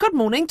Good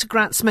morning to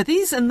Grant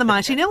Smithies and the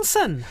Mighty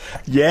Nelson.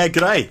 Yeah,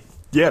 g'day.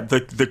 Yeah,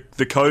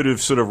 the code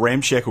of sort of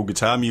ramshackle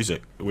guitar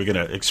music we're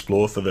going to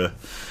explore for the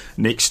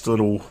next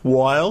little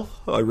while.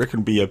 I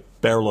reckon be a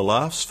barrel of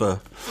laughs for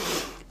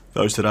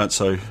those that aren't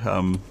so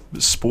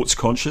sports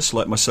conscious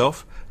like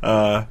myself,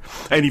 and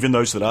even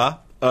those that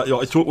are.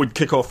 I thought we'd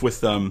kick off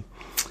with a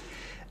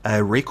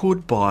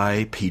record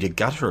by Peter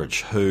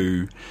Gutteridge,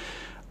 who,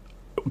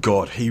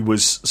 God, he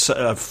was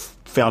a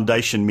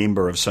foundation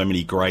member of so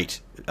many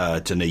great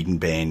Dunedin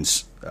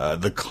bands.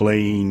 The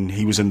Clean,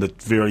 he was in the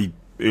very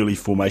early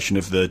formation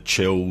of the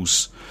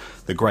Chills,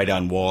 the Great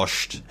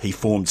Unwashed. He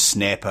formed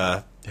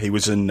Snapper. He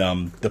was in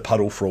the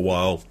Puddle for a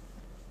while.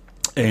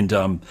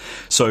 And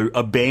so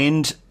a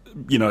band,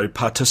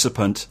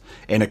 participant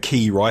and a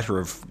key writer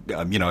of,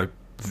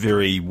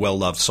 very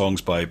well-loved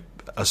songs by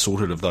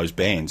assorted of those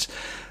bands.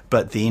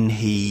 But then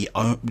he,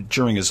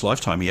 during his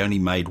lifetime, he only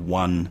made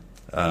one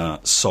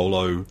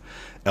solo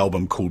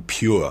album called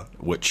Pure,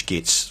 which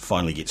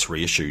finally gets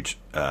reissued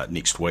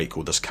next week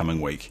or this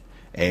coming week.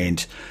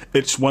 And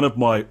it's one of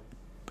my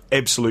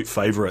absolute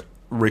favourite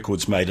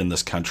records made in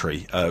this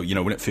country.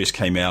 When it first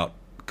came out,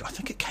 I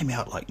think it came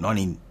out like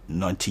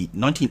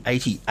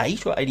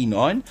 1988 or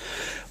 89,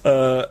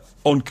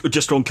 on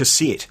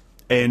cassette.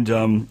 And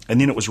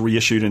then it was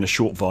reissued in a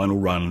short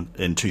vinyl run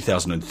in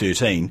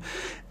 2013.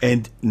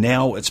 And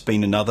now it's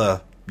been another,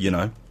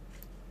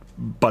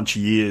 bunch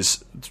of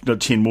years,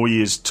 10 more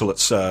years till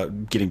it's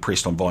getting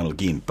pressed on vinyl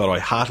again. But I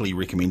heartily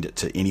recommend it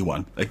to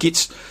anyone. It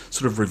gets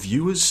sort of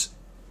reviewers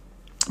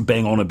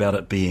bang on about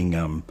it being,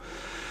 him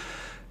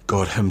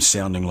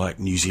sounding like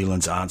New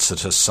Zealand's answer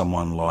to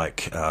someone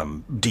like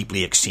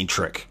deeply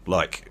eccentric,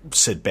 like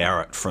Syd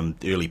Barrett from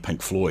early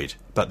Pink Floyd.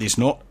 But there's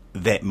not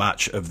that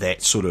much of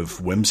that sort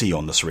of whimsy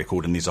on this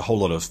record, and there's a whole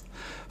lot of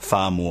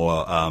far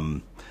more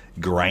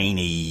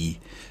grainy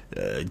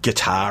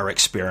guitar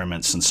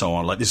experiments and so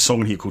on. Like there's a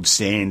song here called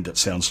Sand that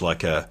sounds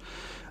like a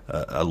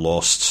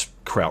lost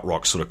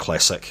krautrock sort of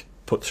classic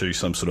put through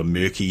some sort of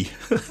murky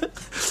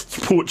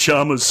Port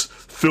Chalmers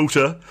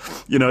filter.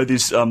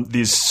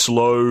 There's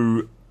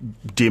slow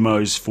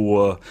demos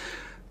for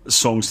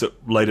songs that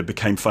later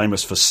became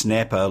famous for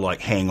Snapper,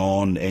 like Hang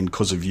On and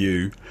 'Cause of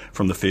You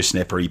from the first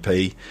Snapper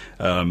EP.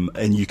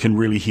 And you can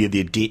really hear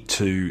their debt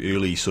to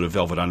early sort of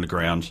Velvet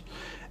Underground.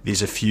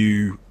 There's a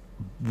few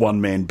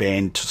one-man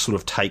band sort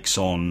of takes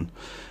on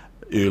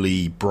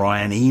early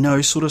Brian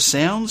Eno sort of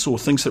sounds, or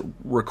things that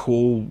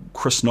recall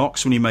Chris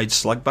Knox when he made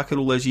Slug Bucket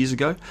all those years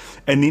ago.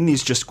 And then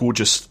there's just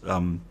gorgeous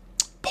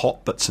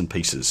pop bits and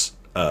pieces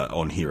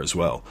on here as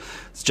well.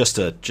 It's just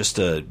a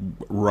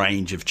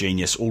range of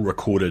genius, all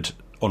recorded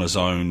on his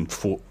own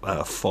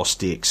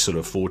Fostex sort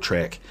of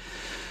 4-track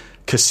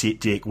cassette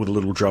deck with a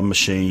little drum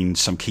machine,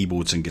 some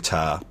keyboards and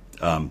guitar.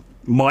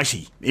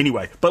 Mighty.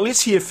 Anyway, but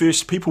let's hear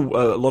first.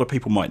 A lot of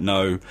people might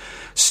know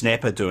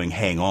Snapper doing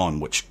Hang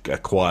On, which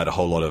acquired a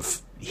whole lot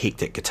of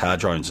hectic guitar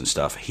drones and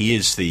stuff.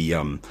 Here's the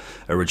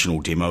original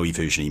demo-y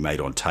version he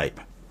made on tape.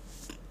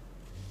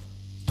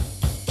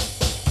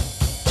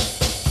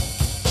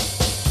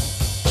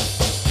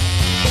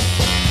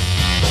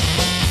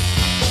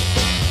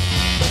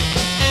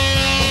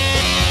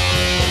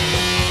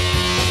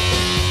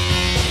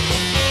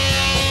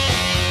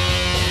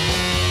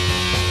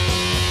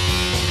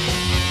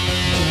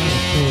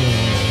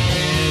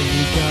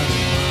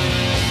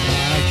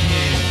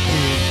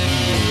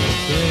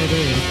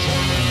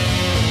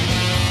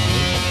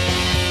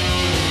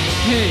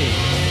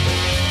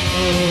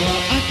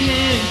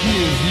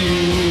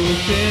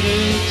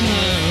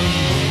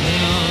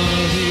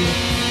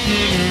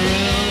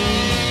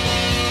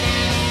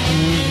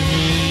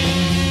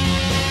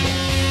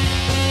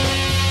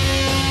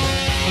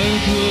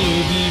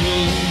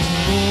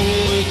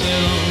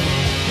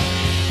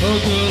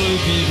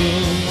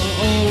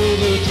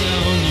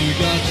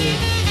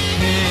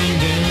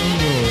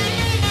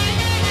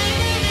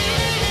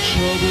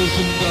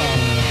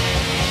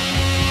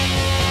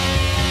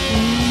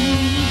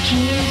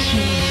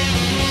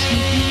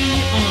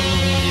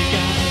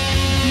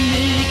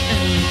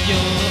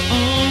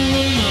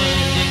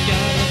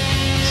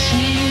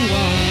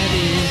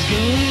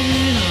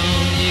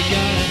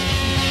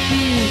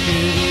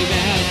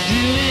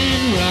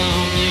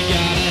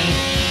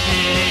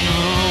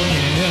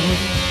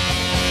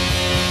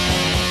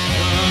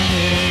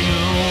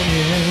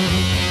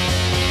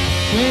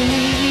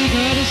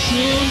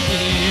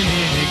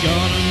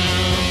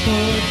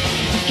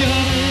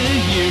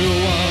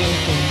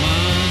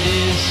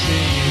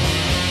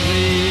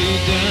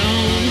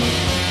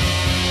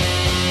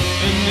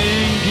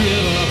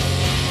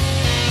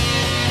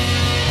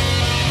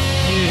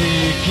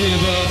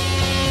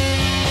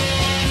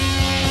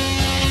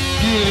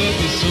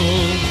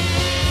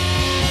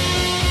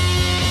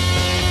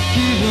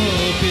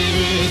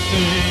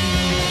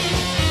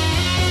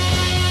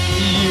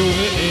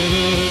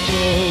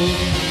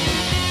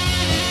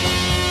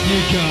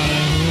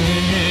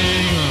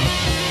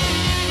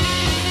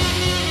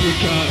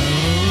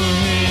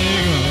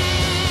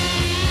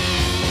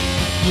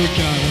 You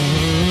gotta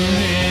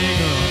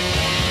hang up.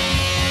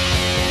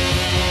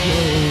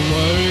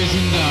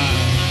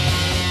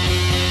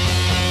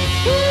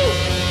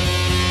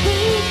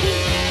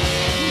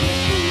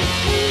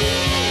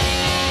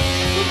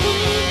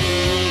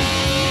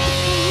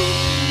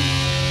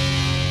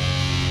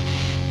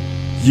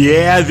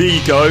 Yeah, there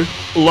you go.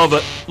 Love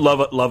it,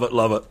 love it, love it,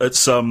 love it.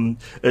 It's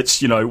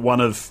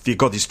one of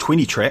there's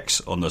 20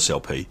 tracks on this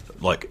LP,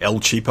 like El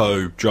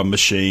Cheapo drum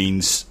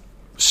machines,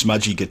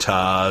 smudgy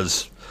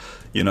guitars,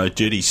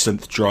 dirty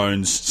synth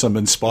drones, some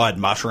inspired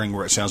muttering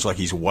where it sounds like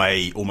he's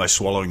way almost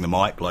swallowing the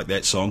mic, like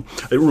that song.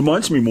 It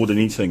reminds me more than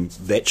anything,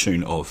 that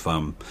tune, of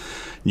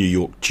New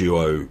York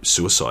duo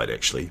Suicide,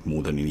 actually,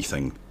 more than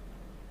anything.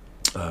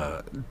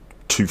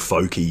 Too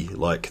folky,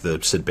 like the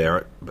Syd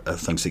Barrett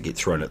things that get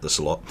thrown at this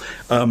a lot.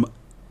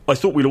 I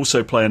thought we'd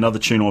also play another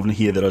tune on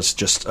here that is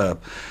just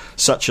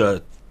such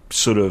a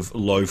sort of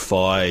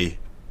lo-fi,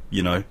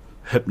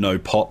 hypno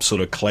pop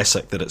sort of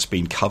classic that it's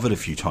been covered a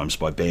few times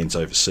by bands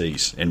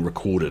overseas and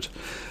recorded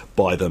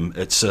by them.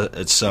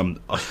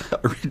 I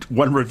read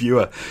one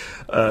reviewer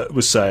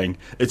was saying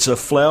it's a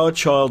flower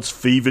child's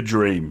fever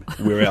dream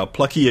where our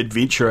plucky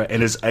adventurer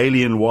and his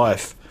alien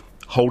wife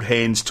hold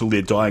hands till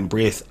their dying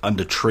breath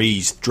under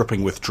trees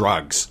dripping with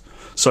drugs.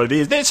 So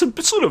that's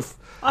a sort of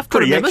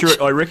pretty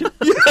accurate, I reckon.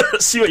 Yeah,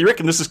 see what you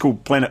reckon. This is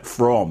called Planet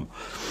From.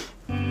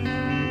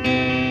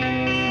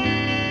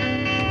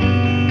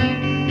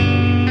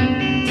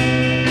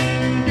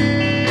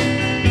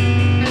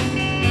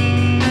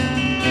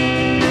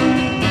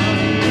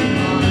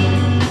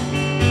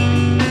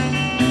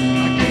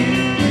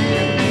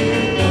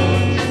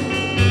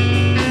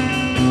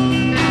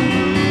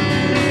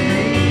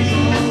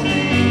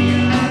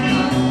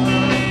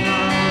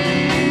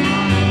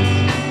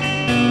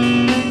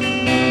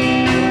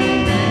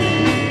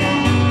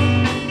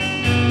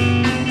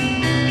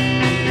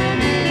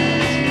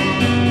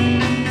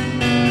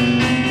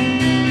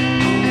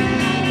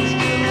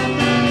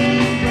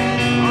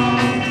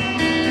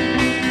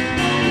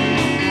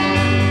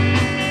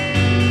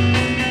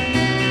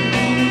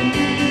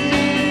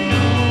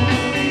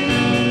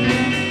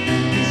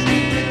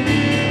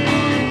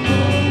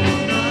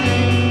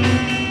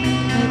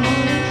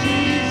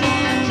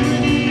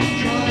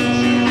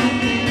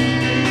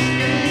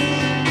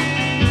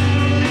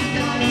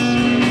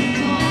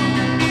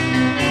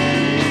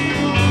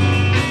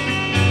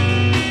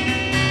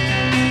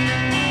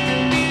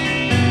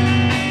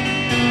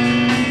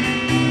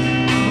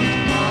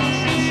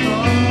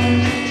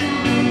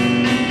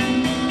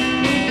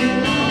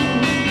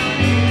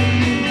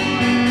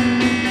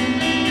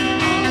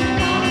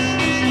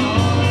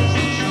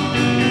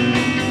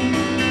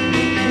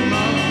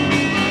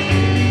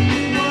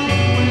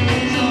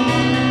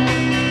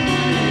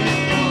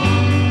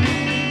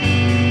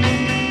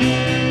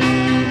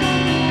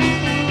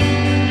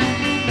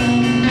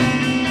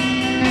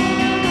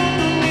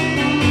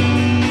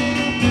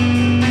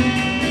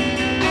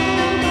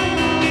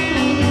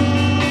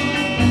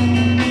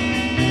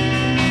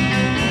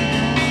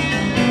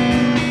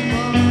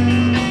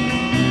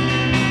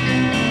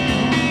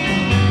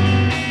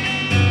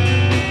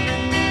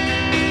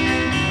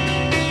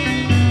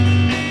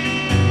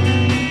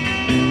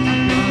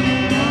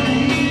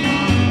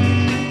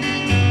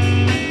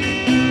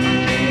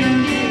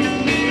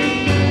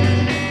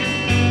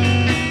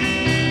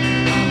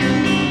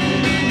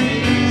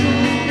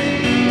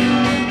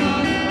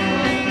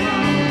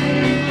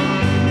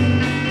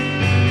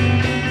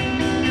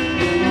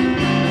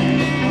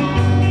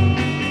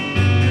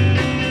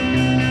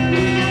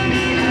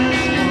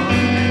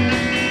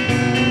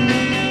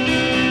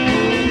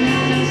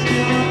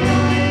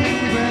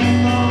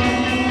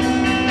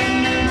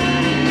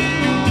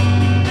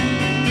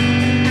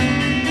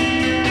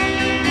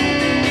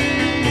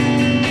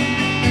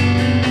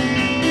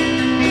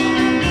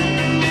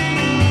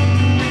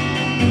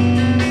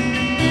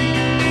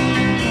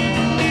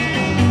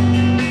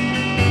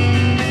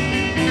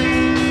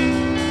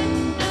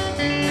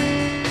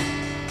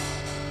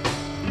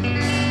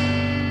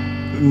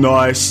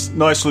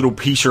 Nice little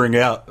petering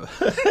out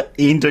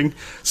ending.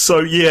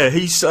 So yeah,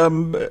 he's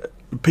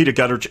Peter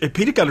Gutteridge.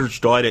 Peter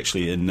Gutteridge died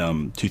actually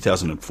in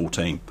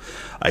 2014,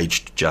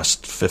 aged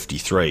just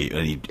 53,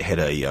 and he had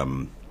a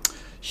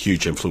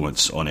huge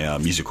influence on our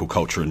musical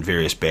culture and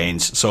various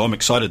bands. So I'm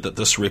excited that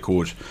this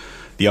record,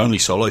 the only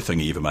solo thing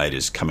he ever made,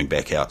 is coming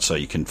back out. So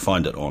you can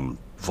find it on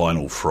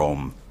vinyl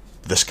from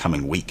this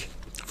coming week,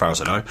 as far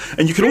as I know.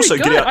 And you can also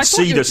get out and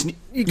see this.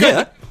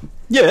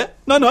 Yeah,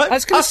 no. I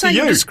was going to say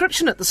your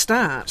description at the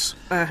start.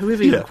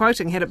 Whoever you were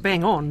quoting had it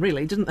bang on,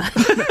 really, didn't they?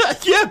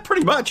 Yeah,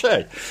 pretty much.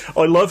 Hey,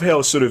 I love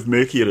how sort of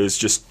murky it is.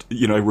 Just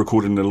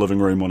recorded in the living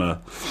room on a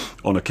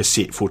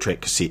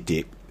 4-track cassette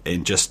deck,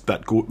 and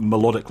but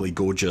melodically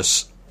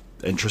gorgeous,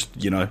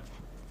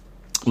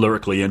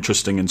 lyrically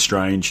interesting and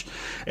strange.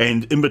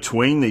 And in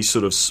between these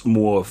sort of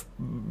more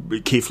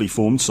carefully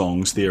formed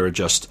songs, there are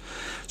just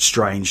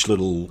strange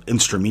little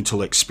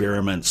instrumental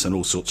experiments and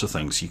all sorts of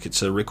things.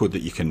 It's a record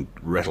that you can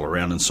rattle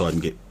around inside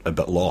and get a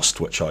bit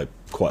lost, which I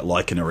quite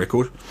like in a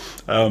record.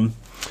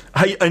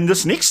 Hey, and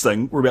this next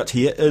thing we're about to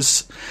hear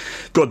is,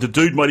 God, the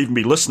dude might even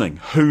be listening.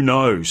 Who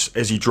knows?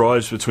 As he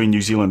drives between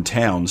New Zealand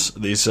towns,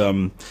 there's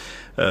a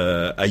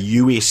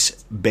US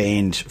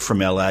band from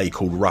LA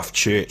called Rough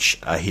Church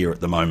are here at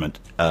the moment,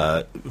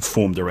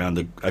 formed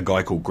around a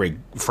guy called Greg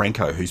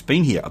Franco, who's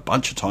been here a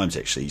bunch of times,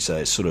 actually. He's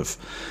a sort of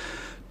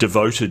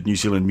devoted New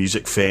Zealand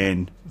music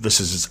fan. This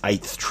is his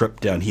 8th trip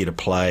down here to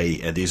play,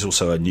 and there's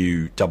also a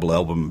new double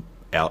album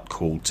out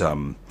called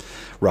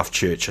Rough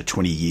Church, a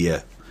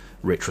 20-year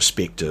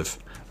retrospective.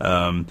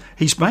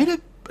 He's made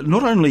it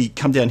not only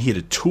come down here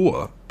to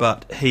tour,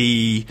 but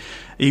he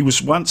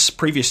was once,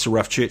 previous to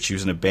Rough Church, he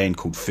was in a band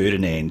called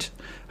Ferdinand,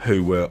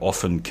 who were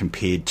often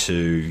compared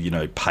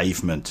to,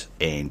 Pavement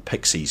and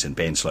Pixies and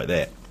bands like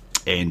that.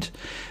 And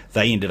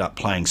they ended up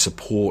playing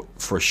support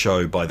for a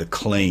show by The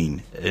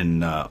Clean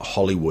in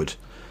Hollywood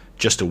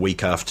just a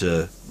week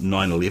after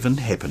 9/11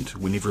 happened,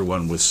 when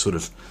everyone was sort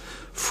of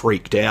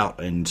freaked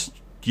out and,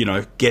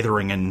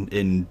 gathering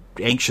in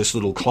anxious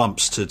little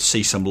clumps to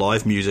see some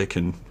live music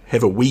and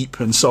have a weep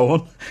and so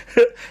on.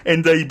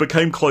 And they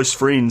became close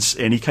friends,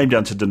 and he came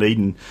down to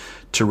Dunedin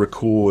to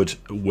record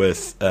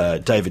with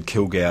David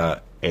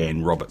Kilgour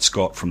and Robert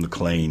Scott from The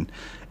Clean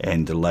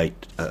and the late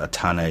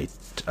Tane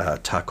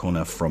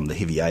Takona from the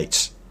Heavy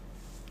Eights.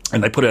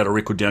 And they put out a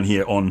record down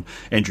here on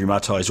Andrew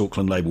Matai's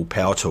Auckland label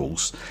Power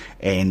Tools.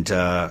 And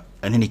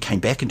then he came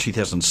back in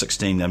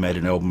 2016. They made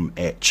an album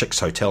at Chick's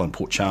Hotel in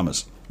Port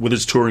Chalmers with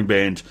his touring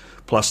band,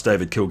 plus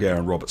David Kilgour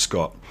and Robert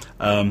Scott.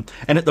 And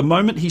at the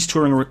moment, he's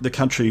touring the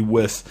country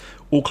with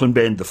Auckland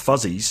band The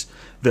Fuzzies,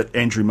 that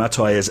Andrew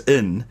Matai is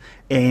in.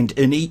 And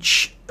in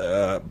each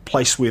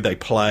place where they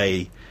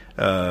play,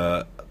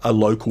 a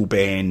local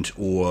band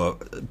or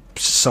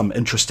some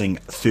interesting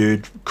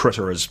third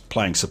critter is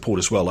playing support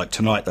as well. Like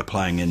tonight, they're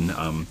playing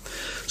in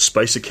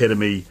Space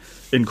Academy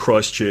in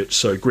Christchurch,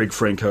 so Greg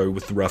Franco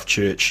with the Rough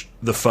Church,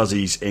 the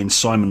Fuzzies, and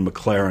Simon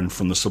McLaren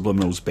from the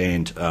Subliminals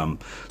band,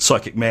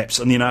 Psychic Maps.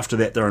 And then after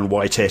that, they're in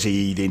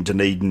Waitati, then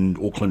Dunedin,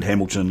 Auckland,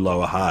 Hamilton,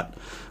 Lower Hutt,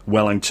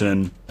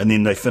 Wellington, and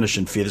then they finish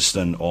in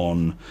Featherston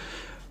on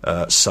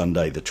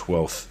Sunday, the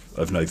 12th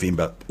of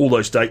November. All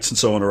those dates and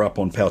so on are up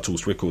on Power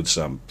Tools Records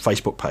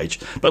Facebook page.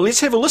 But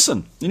let's have a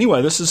listen.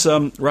 Anyway, this is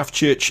Rough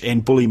Church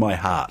and Bully My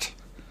Heart.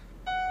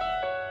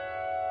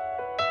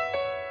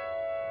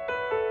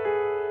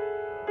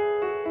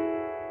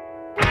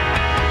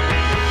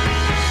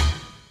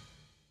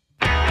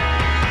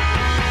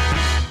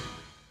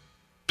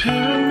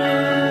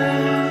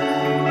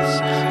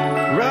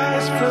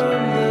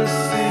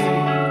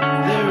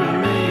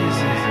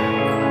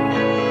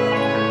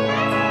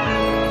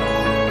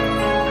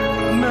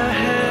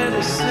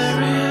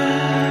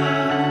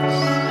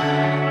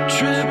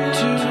 Trip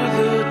to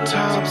the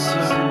tops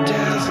of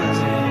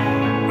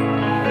dazzling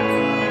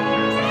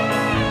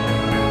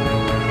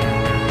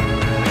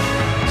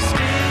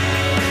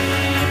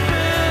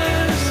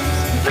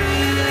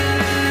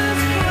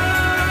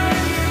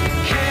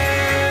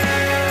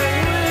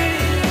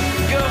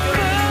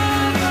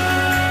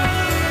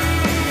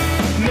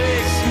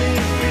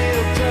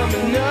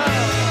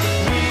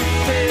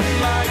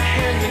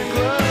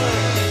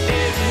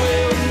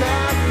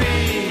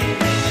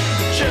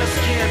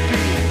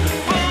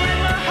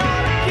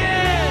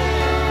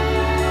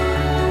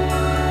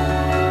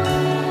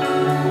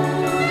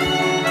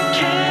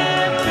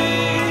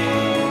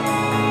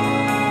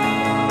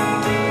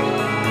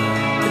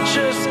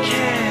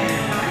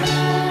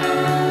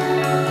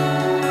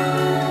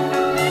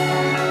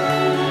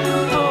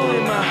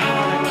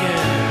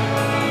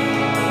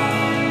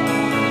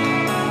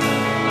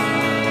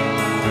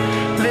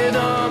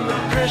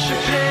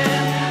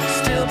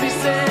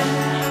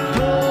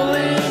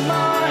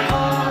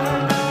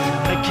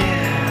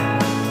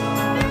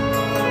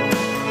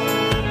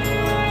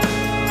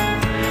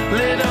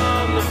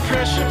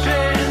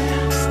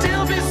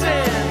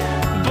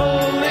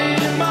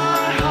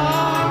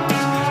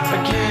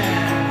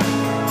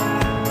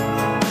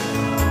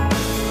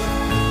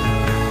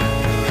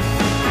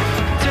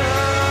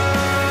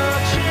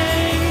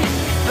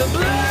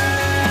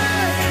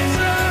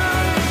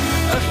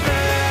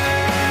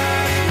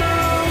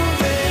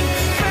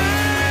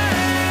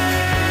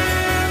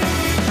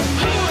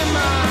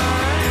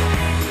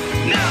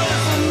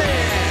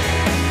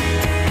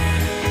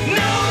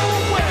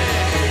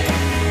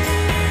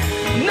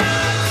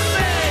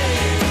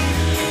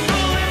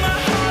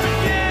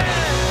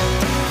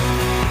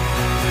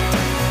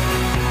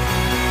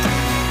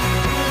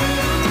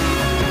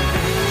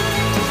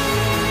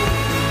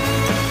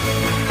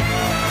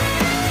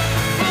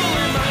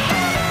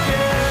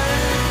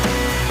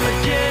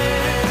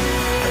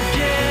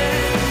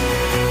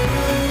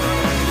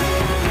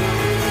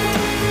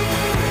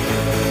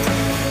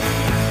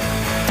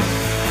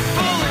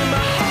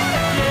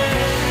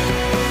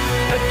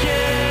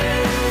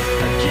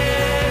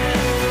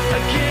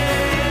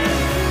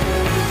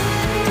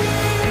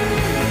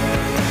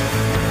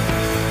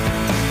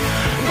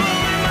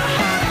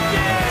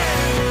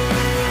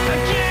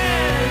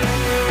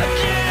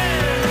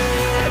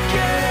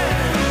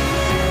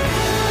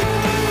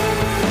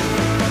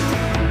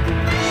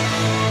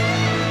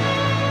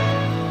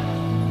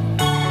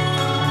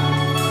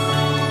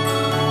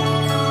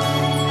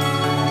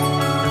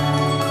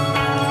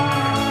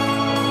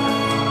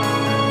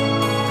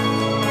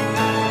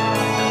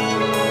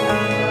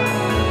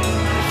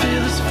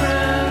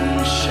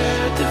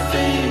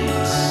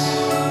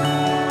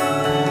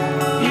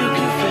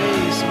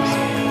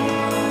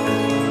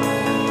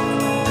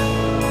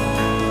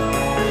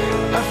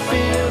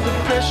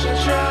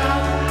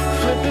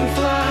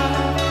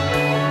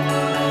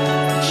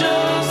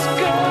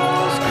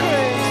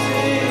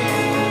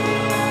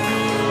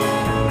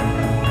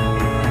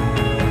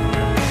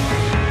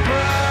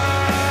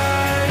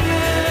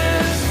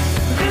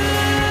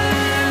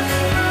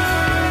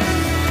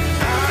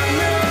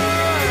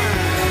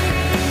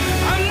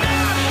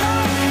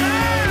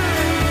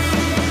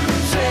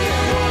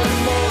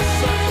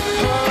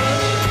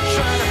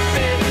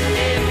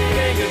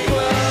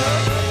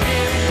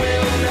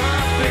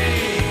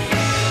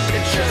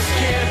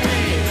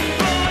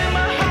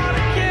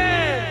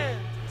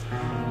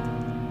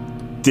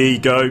There you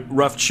go,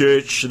 Rough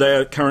Church. They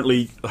are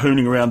currently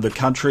hooning around the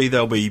country.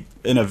 They'll be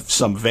in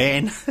some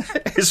van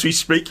as we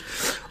speak.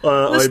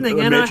 Listening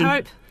in, I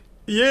hope.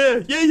 Yeah.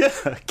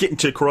 Getting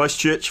to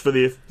Christchurch for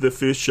their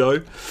first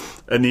show,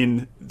 and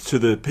then to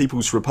the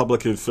People's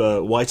Republic of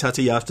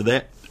Waitati after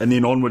that, and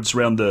then onwards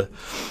around the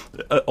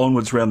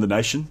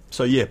nation.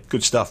 So yeah,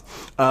 good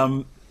stuff.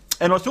 And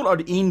I thought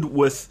I'd end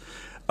with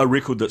a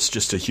record that's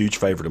just a huge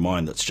favourite of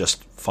mine. That's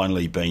just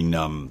finally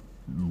been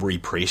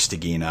repressed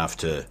again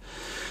after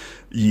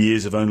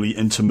years of only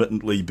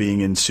intermittently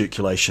being in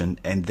circulation,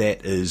 and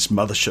that is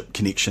Mothership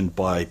Connection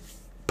by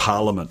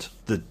Parliament.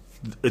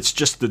 It's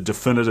just the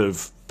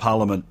definitive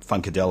Parliament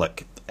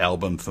Funkadelic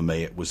album for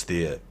me. It was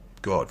their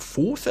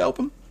fourth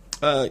album.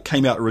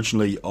 Came out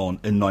originally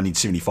in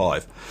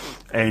 1975,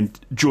 and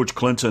George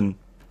Clinton,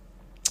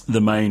 the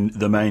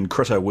main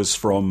critter, was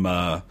from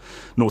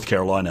North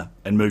Carolina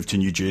and moved to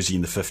New Jersey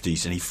in the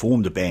 50s, and he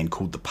formed a band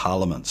called the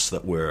Parliaments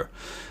that were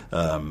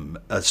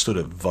a sort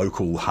of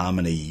vocal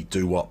harmony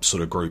doo-wop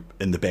sort of group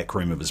in the back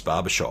room of his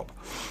barbershop,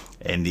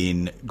 and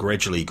then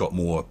gradually got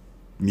more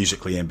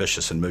musically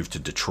ambitious and moved to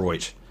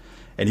Detroit.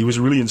 And he was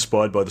really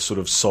inspired by the sort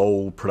of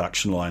soul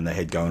production line they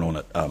had going on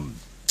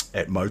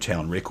at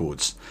Motown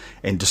Records,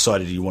 and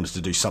decided he wanted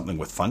to do something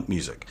with funk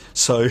music.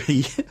 So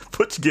he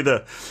put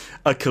together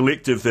a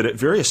collective that at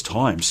various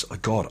times,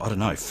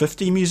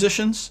 50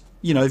 musicians,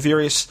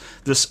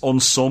 this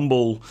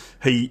ensemble.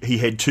 He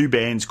had two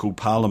bands called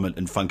Parliament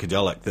and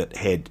Funkadelic that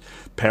had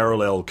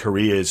parallel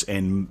careers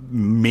and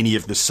many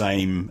of the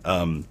same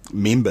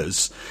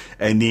members,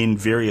 and then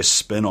various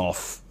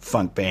spin-off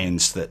funk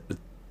bands that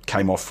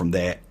came off from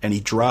that, and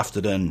he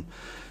drafted in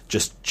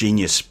just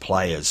genius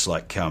players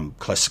like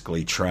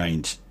classically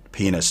trained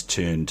pianist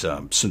turned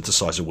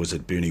synthesizer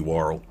wizard Bernie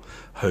Worrell,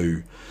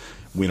 who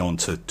went on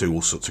to do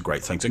all sorts of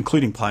great things,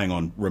 including playing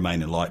on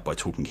Remain in Light by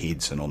Talking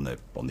Heads and on their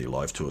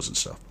live tours and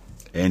stuff.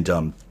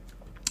 And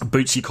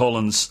Bootsy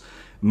Collins,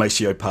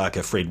 Maceo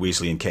Parker, Fred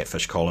Wesley and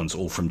Catfish Collins,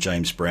 all from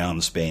James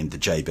Brown's band, the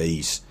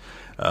JBs,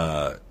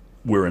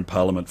 were in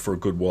Parliament for a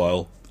good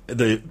while.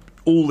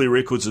 All their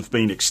records have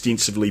been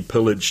extensively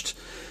pillaged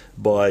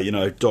by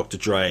Dr.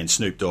 Dre and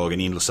Snoop Dogg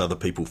and endless other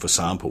people for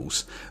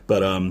samples.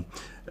 But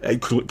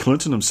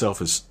Clinton himself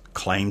has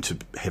claimed to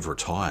have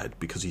retired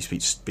because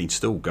he's been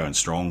still going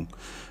strong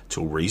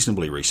till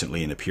reasonably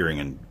recently and appearing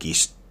in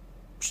guest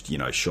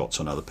shots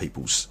on other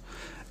people's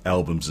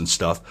albums and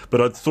stuff. But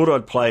I thought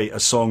I'd play a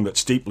song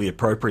that's deeply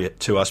appropriate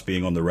to us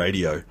being on the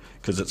radio,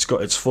 because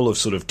it's full of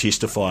sort of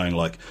testifying,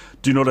 like,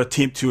 do not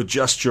attempt to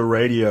adjust your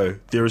radio,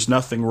 there is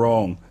nothing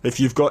wrong. If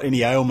you've got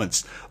any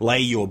ailments, lay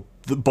your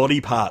body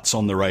parts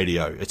on the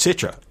radio,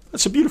 etc.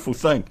 It's a beautiful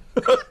thing.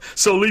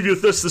 So I'll leave you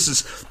with this. This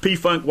is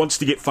P-Funk Wants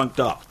to Get Funked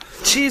Up.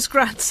 Cheers,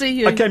 Grant. See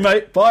you. Okay,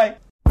 mate. Bye.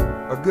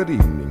 A good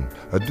evening.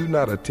 Do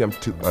not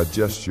attempt to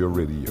adjust your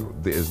radio.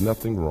 There is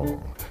nothing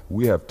wrong.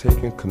 We have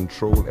taken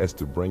control as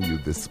to bring you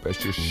this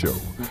special show.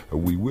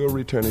 We will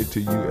return it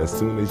to you as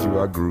soon as you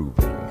are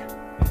grooving.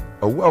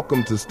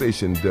 Welcome to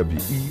station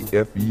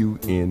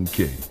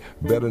WEFUNK,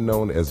 better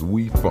known as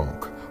We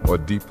Funk, or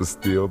deeper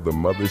still, the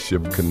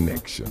Mothership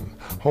Connection,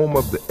 home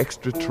of the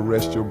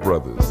extraterrestrial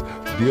brothers,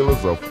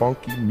 dealers of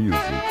funky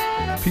music,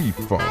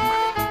 P-Funk,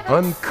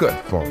 Uncut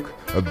Funk,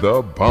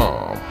 the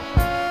bomb.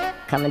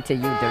 Coming to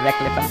you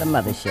directly from the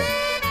Mothership,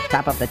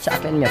 top of the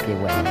chocolate Milky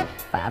Way,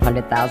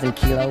 500,000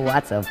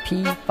 kilowatts of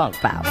P-Funk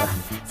power.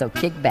 So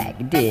kick back,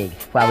 dig,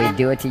 while we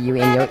do it to you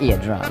in your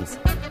eardrums.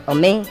 Oh,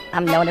 me,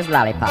 I'm known as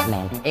Lollipop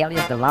Man,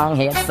 alias the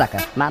long-haired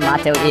sucker. My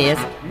motto is,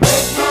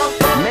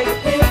 make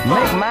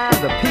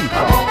mine the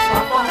P-Funk. I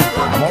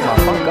want my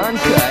funk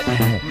uncut.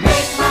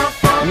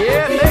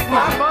 Yeah, make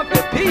my funk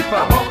the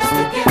P-Funk.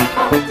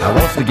 I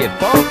want to get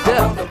funked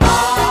up.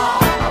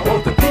 I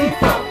want the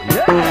P-Funk.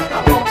 Yeah.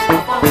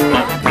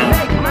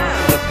 Make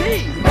mine the P.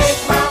 Make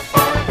my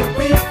funk the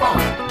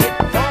P-Funk.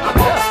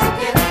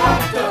 Get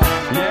funked up.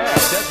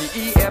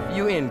 Yeah,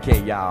 WEFUNK,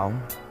 y'all.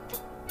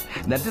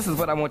 Now this is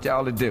what I want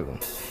y'all to do.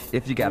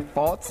 If you got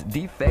faults,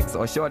 defects,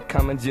 or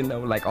shortcomings,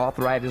 like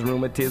arthritis,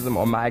 rheumatism,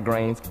 or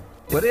migraines,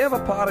 whatever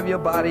part of your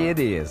body it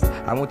is,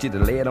 I want you to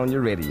lay it on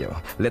your radio.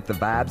 Let the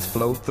vibes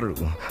flow through.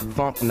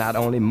 Funk not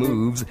only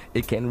moves,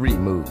 it can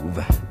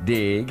remove.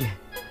 Dig?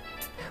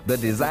 The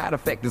desired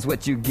effect is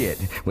what you get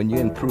when you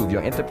improve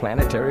your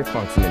interplanetary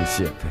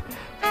functionship.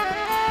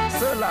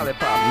 Sir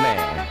Lollipop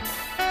Man,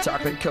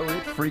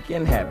 chocolate-coated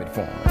freaking habit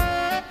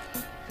former.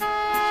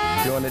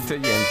 Doing it to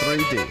you in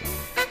 3D.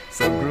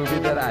 So groovy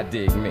that I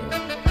dig me.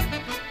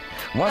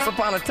 Once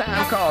upon a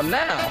time called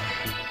now.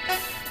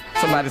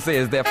 Somebody say,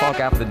 is there funk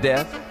after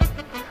death?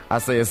 I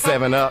say it's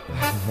 7-Up.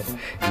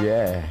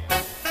 Yeah.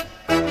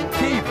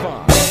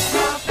 P-Funk.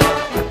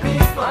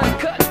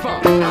 Uncut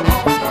funk.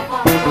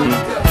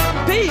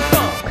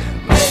 P-Funk.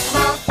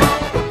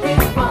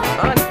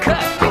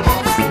 Uncut.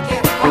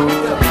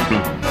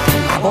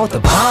 I want the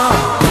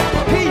bomb.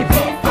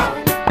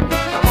 P-Funk.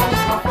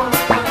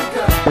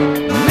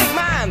 Make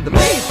mine the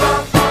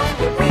P-Funk.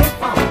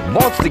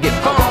 Wants to get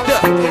funked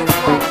up.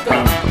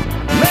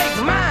 Make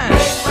mine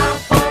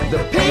the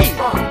P.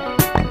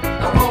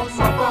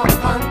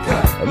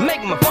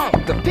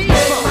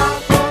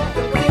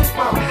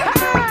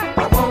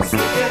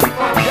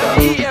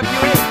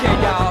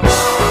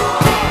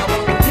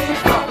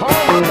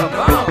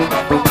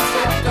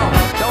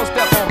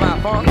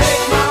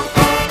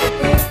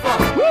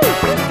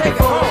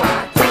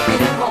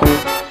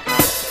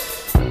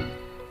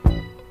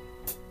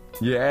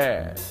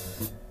 Yeah,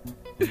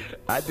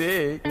 I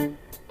dig.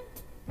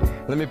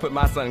 Let me put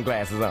my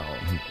sunglasses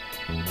on.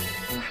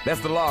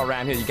 That's the law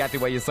around here. You got to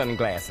wear your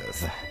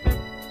sunglasses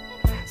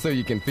so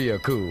you can feel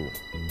cool.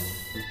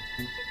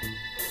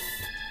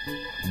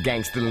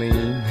 Gangsta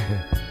lean.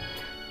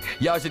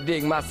 Y'all should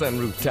dig my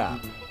sunroof top.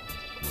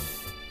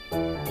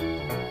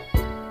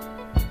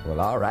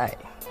 Well, all right.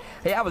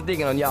 Hey, I was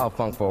digging on y'all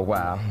funk for a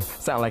while.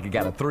 Sound like it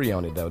got a 3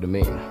 on it, though, to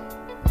me.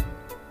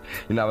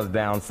 You know, I was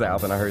down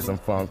south and I heard some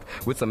funk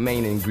with some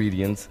main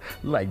ingredients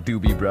like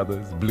Doobie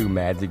Brothers, Blue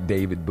Magic,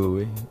 David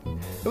Bowie.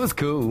 It was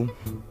cool.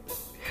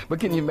 But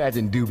can you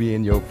imagine Doobie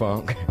in your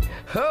funk?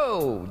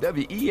 Ho!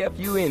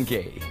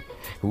 W-E-F-U-N-K.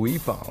 We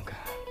funk.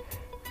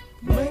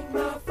 Make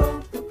my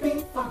funk the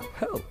P-funk.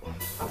 Ho!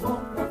 I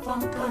want my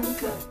funk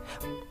uncut.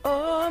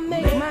 Oh,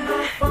 make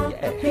my funk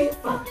yeah. the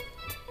P-funk.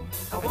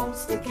 I want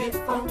to get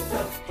funked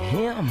up.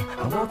 Him,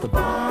 I want the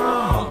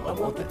bomb. I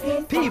want the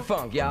P-funk.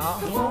 P-funk, I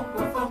y'all. want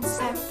my funk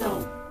stepped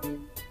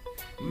on.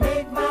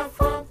 Make my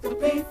funk the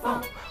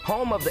P-funk.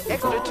 Home of the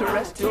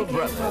extraterrestrial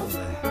brothers.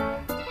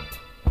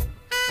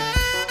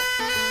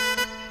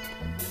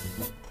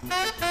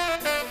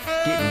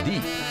 Getting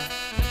deep.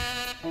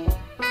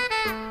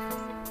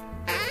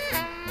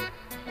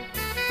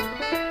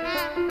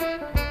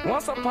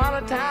 Once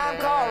upon a time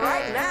called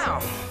right now.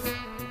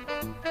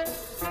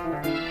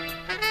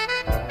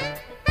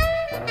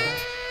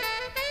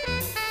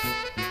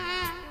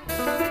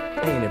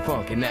 Ain't it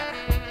funky now?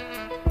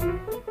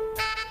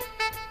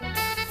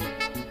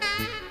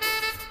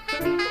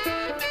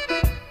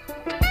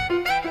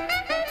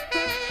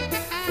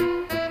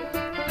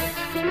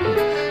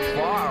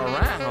 Far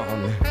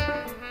around.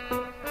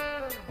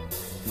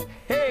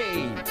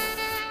 Hey,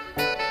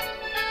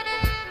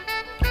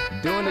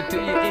 doing it to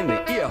you in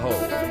the ear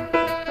hole.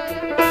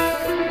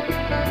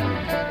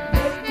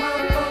 Make my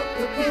funk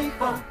the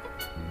P-funk.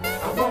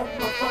 I want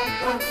my funk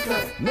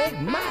uncut. Make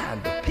mine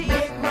the P.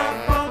 Make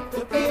my funk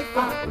the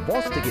P-funk.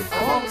 Wants to get I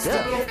want funked to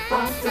up. get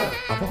funked up.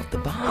 I want the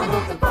I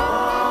want the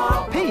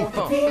bomb. bomb.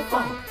 P-funk.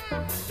 P-funk.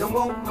 Don't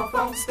want my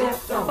funk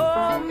stepped on.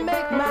 Oh,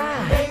 make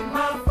mine. Make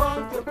my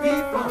funk the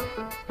P-funk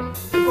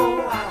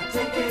before I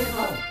take it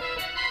home.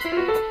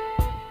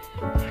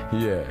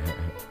 Yeah.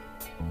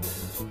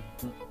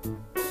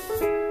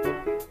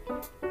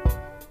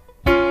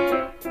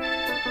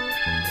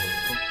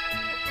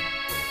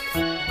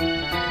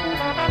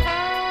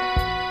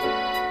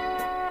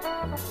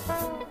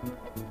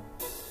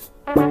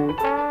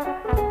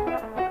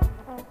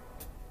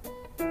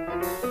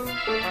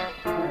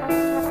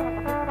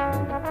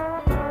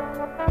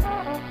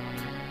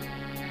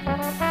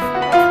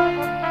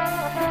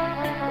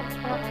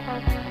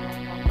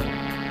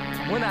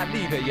 When I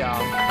leave here,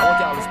 y'all, I want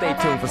y'all to stay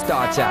tuned for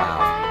Star Child.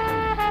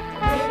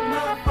 Make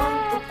my funk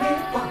the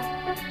P-funk.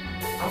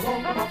 I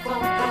want my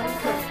funk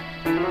uncut.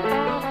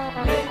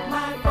 Make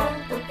my funk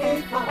the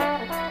P-funk.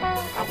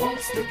 I want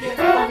to get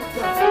funked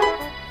up.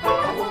 I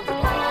want the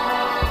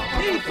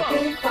bomb. P-funk.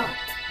 P-funk.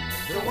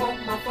 Don't want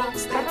my funk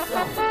stepped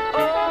on.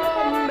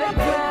 Oh, make Make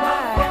my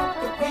mine. funk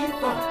the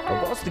P-funk I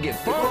wants to get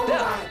before funked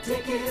up. I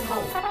take it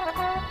home.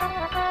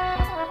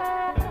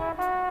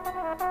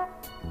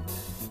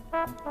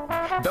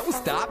 Don't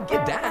stop,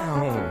 get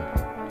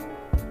down.